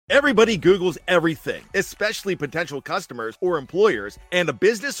Everybody Googles everything, especially potential customers or employers, and a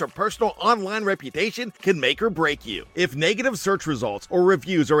business or personal online reputation can make or break you. If negative search results or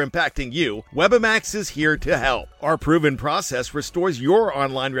reviews are impacting you, Webamax is here to help. Our proven process restores your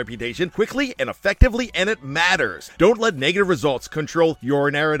online reputation quickly and effectively, and it matters. Don't let negative results control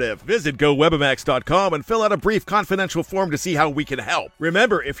your narrative. Visit GoWebamax.com and fill out a brief confidential form to see how we can help.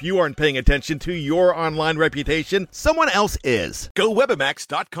 Remember, if you aren't paying attention to your online reputation, someone else is.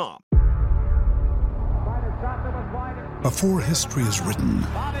 GoWebamax.com. Before history is written,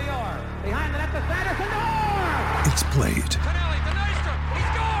 it's played.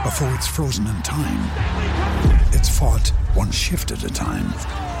 Before it's frozen in time, it's fought one shift at a time.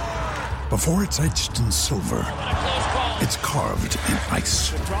 Before it's etched in silver, it's carved in ice.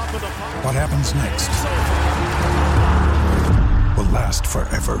 What happens next will last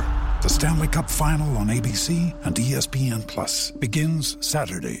forever. The Stanley Cup Final on ABC and ESPN Plus begins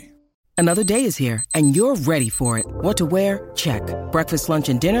Saturday. Another day is here, and you're ready for it. What to wear? Check. Breakfast, lunch,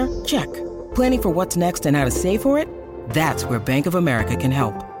 and dinner? Check. Planning for what's next and how to save for it? That's where Bank of America can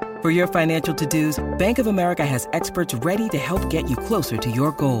help. For your financial to-dos, Bank of America has experts ready to help get you closer to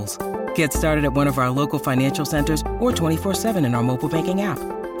your goals. Get started at one of our local financial centers or 24/7 in our mobile banking app.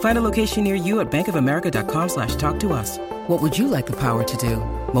 Find a location near you at bankofamerica.com/talktous. What would you like the power to do?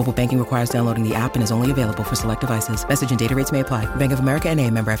 Mobile banking requires downloading the app and is only available for select devices. Message and data rates may apply. Bank of America N.A.,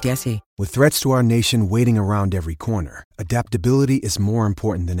 member FDIC. With threats to our nation waiting around every corner, adaptability is more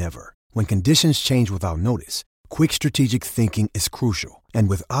important than ever. When conditions change without notice, quick strategic thinking is crucial. And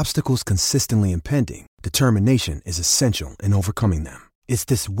with obstacles consistently impending, determination is essential in overcoming them. It's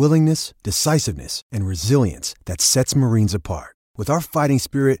this willingness, decisiveness, and resilience that sets Marines apart. With our fighting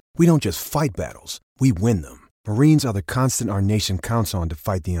spirit, we don't just fight battles, we win them. Marines are the constant our nation counts on to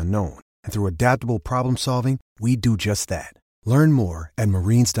fight the unknown. And through adaptable problem solving, we do just that. Learn more at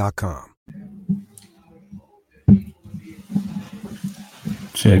marines.com.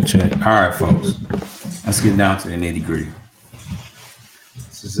 Check. All right, folks. Let's get down to the nitty-gritty.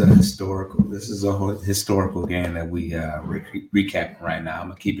 This is a historical game that we recapping right now. I'm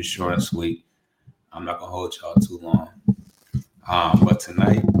gonna keep it short and sweet. I'm not gonna hold y'all too long. But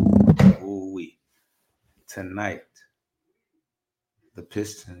tonight, the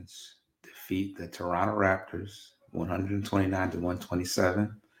Pistons defeat the Toronto Raptors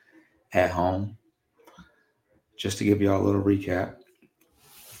 129-127 at home. Just to give y'all a little recap,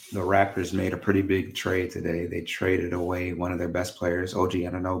 the Raptors made a pretty big trade today. They traded away one of their best players, OG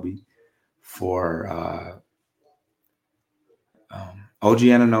Anunoby, for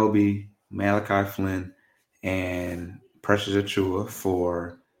Malachi Flynn, and Precious Achiuwa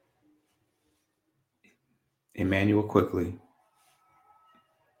for Emmanuel Quickley,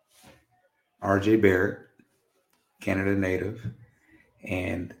 RJ Barrett, Canada native,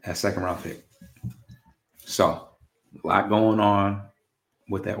 and a second-round pick. So, a lot going on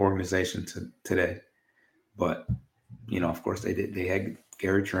with that organization today. But, of course, they had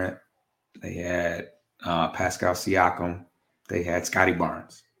Gary Trent. They had Pascal Siakam. They had Scotty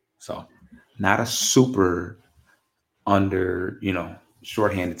Barnes. So, not a super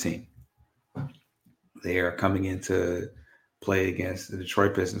shorthanded team. They are coming into play against the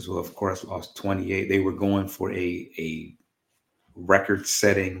Detroit Pistons, who, of course, lost 28. They were going for a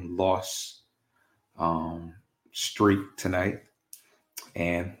record-setting loss streak tonight,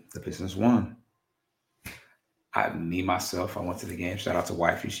 and the Pistons won. I went to the game. Shout out to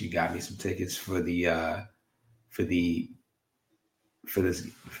Wifey. She got me some tickets for this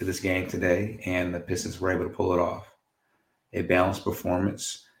game today, and the Pistons were able to pull it off. A balanced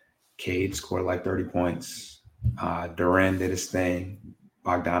performance. Cade scored like 30 points. Duran did his thing.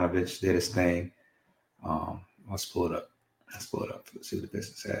 Bogdanovich did his thing. Let's pull it up. Let's see what the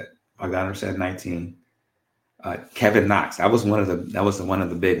Pistons had. Bogdanovich had 19. Kevin Knox. That was one of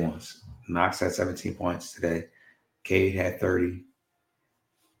the big ones. Knox had 17 points today. Cade had 30.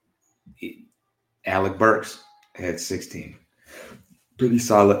 Alec Burks had 16. Pretty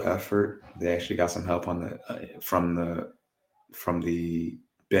solid effort. They actually got some help on from the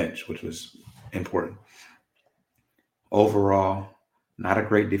bench, which was important. Overall, not a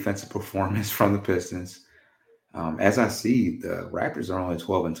great defensive performance from the Pistons. As I see, the Raptors are only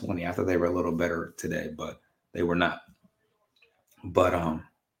 12-20. I thought they were a little better today, but they were not. But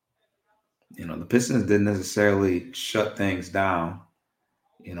the Pistons didn't necessarily shut things down.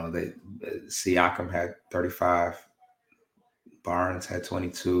 Siakam had 35. Barnes had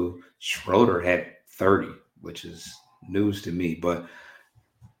 22. Schroeder had 30, which is news to me. But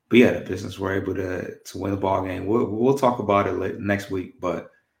yeah, the Pistons were able to win the ball game. We'll talk about it next week. But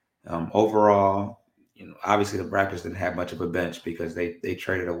overall, obviously the Raptors didn't have much of a bench because they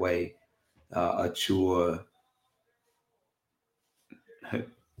traded away Achua. Like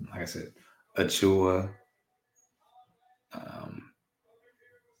I said, Achua,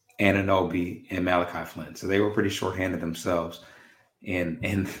 Anunoby, and Malachi Flynn. So they were pretty shorthanded themselves.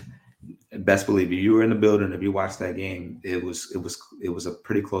 And best believe you were in the building. If you watched that game, it was a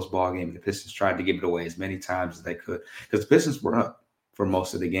pretty close ball game. The Pistons tried to give it away as many times as they could because the Pistons were up for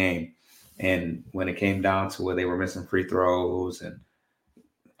most of the game. And when it came down to where they were missing free throws and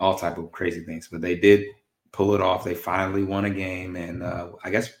all type of crazy things, but they did pull it off. They finally won a game, and I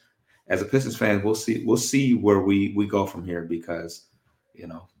guess as a Pistons fan, we'll see where we go from here because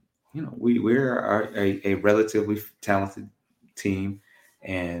we're a relatively talented team,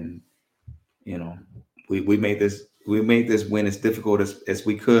 and we made this win as difficult as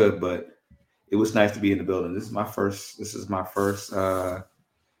we could, but it was nice to be in the building. This is my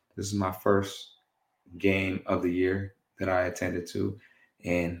first game of the year that I attended to,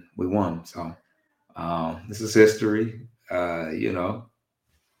 and we won. So this is history. Check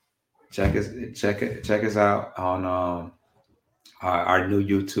us out on our new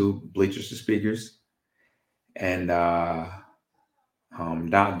YouTube, Bleachers to Speakers, and download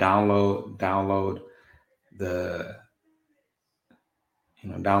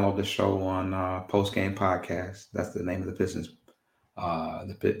the show on Post Game Podcast. That's the name of the Pistons,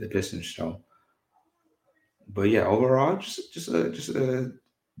 the Pistons show. But yeah, overall, just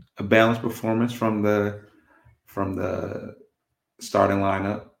a balanced performance from the starting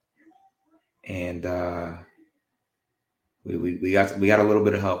lineup, and we got a little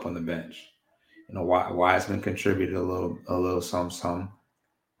bit of help on the bench. Wiseman contributed a little some.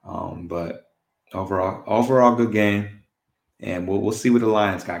 But overall good game, and we'll see what the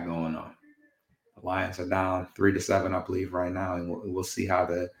Lions got going on. The Lions are down 3-7, I believe, right now, and we'll see how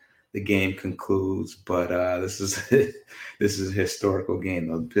the game concludes. But this is a historical game.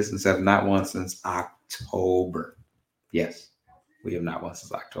 The Pistons have not won since October. Yes, we have not won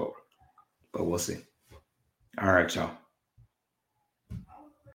since October, but we'll see. All right, y'all.